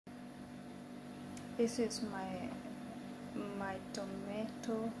This is my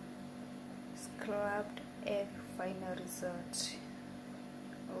tomato scrubbed egg final result.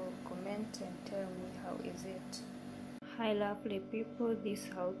 Oh, comment and tell me how is it. Hi lovely people, this is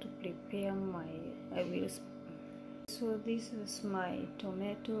how to prepare so this is my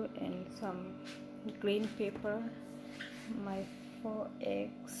tomato and some green pepper, my 4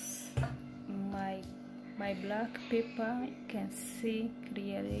 eggs, my black pepper, you can see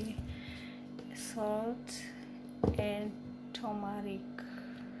clearly, salt and turmeric.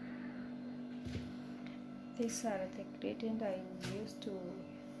 These are the ingredients I use to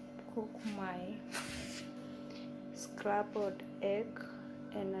cook my scrambled egg,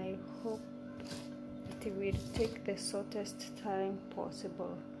 and I hope it will take the shortest time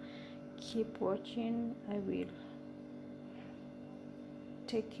possible. Keep watching. I will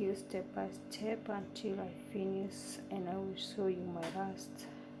take you step by step until I finish, and I will show you my last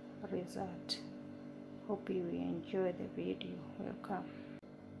result. Hope you will enjoy the video. Welcome.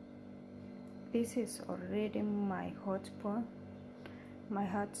 This is already my hot pot. My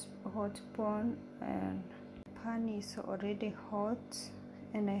hot pot and pan is already hot,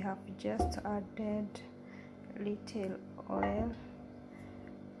 and I have just added little oil.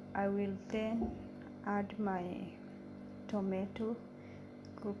 I will then add my tomato,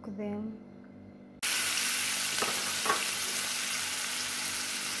 cook them.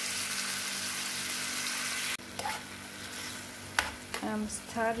 I'm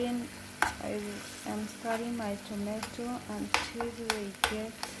stirring my tomato until they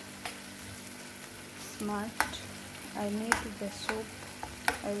get smashed. I need the soup.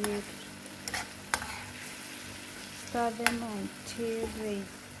 I will stir them until they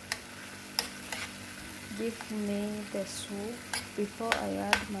give me the soup before I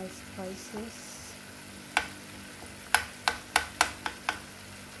add my spices.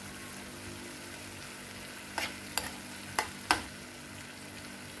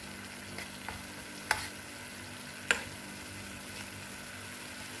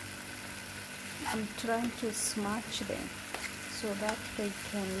 I'm trying to smash them so that they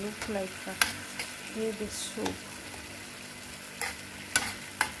can look like a heavy soup.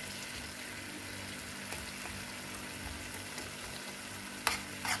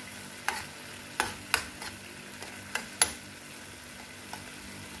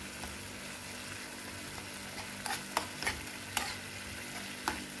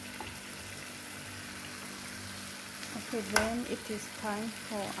 Okay, then it is time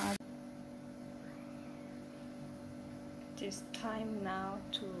for It is time now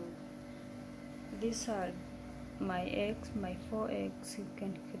to, these are my eggs, my 4 eggs. You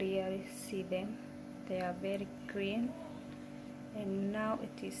can clearly see them, they are very green. And now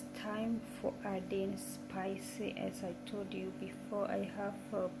it is time for adding spicy. As I told you before, I have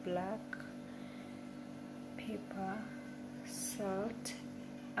a black pepper, salt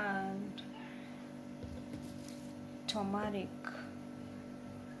and turmeric.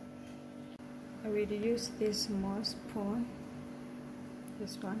 I will use this small spoon,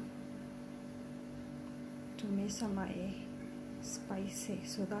 this one, to measure my spices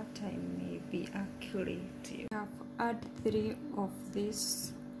so that I may be accurate. I have added 3 of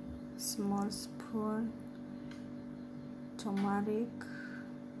this small spoon turmeric,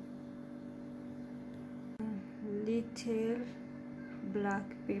 little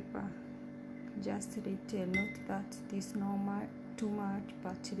black pepper, just little, not that this normal too much,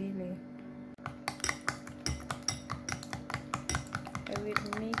 but really. I will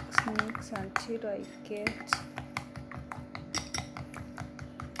mix until I get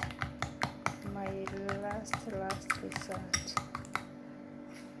my last result.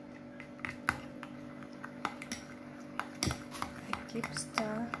 I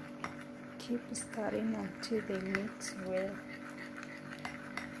keep stirring until they mix well.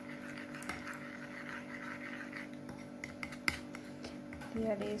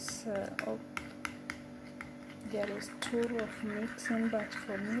 There is 2 of mixing, but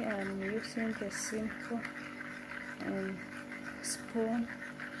for me I am using the simple spoon.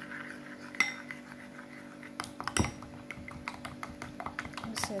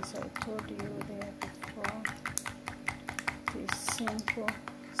 As I told you there before, this simple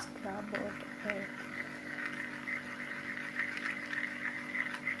scrambled egg.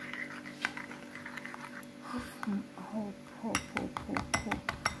 Hope.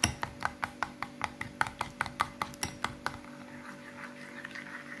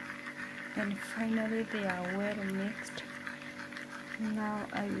 And finally they are well mixed. Now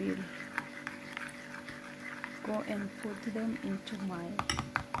I will go and put them into my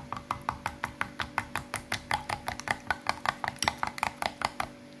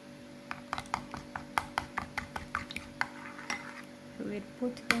will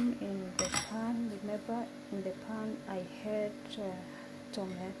put them in the pan. Remember, in the pan I had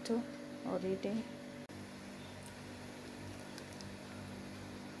tomato already.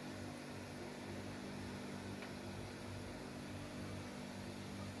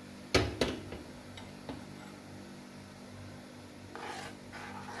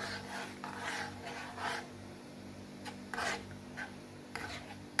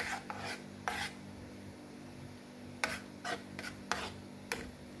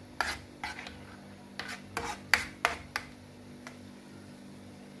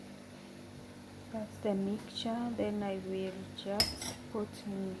 That's the mixture. Then I will just put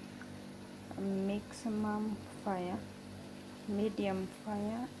in a maximum fire, medium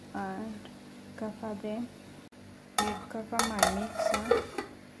fire, and cover them. I'll cover my mixer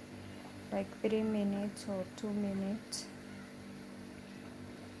like 3 minutes or 2 minutes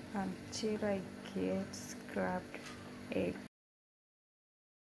until I get scrubbed egg.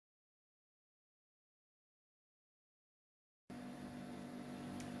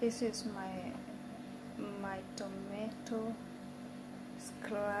 This is my tomato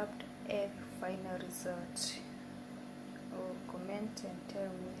scrubbed egg final result. Comment and tell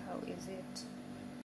me how is it.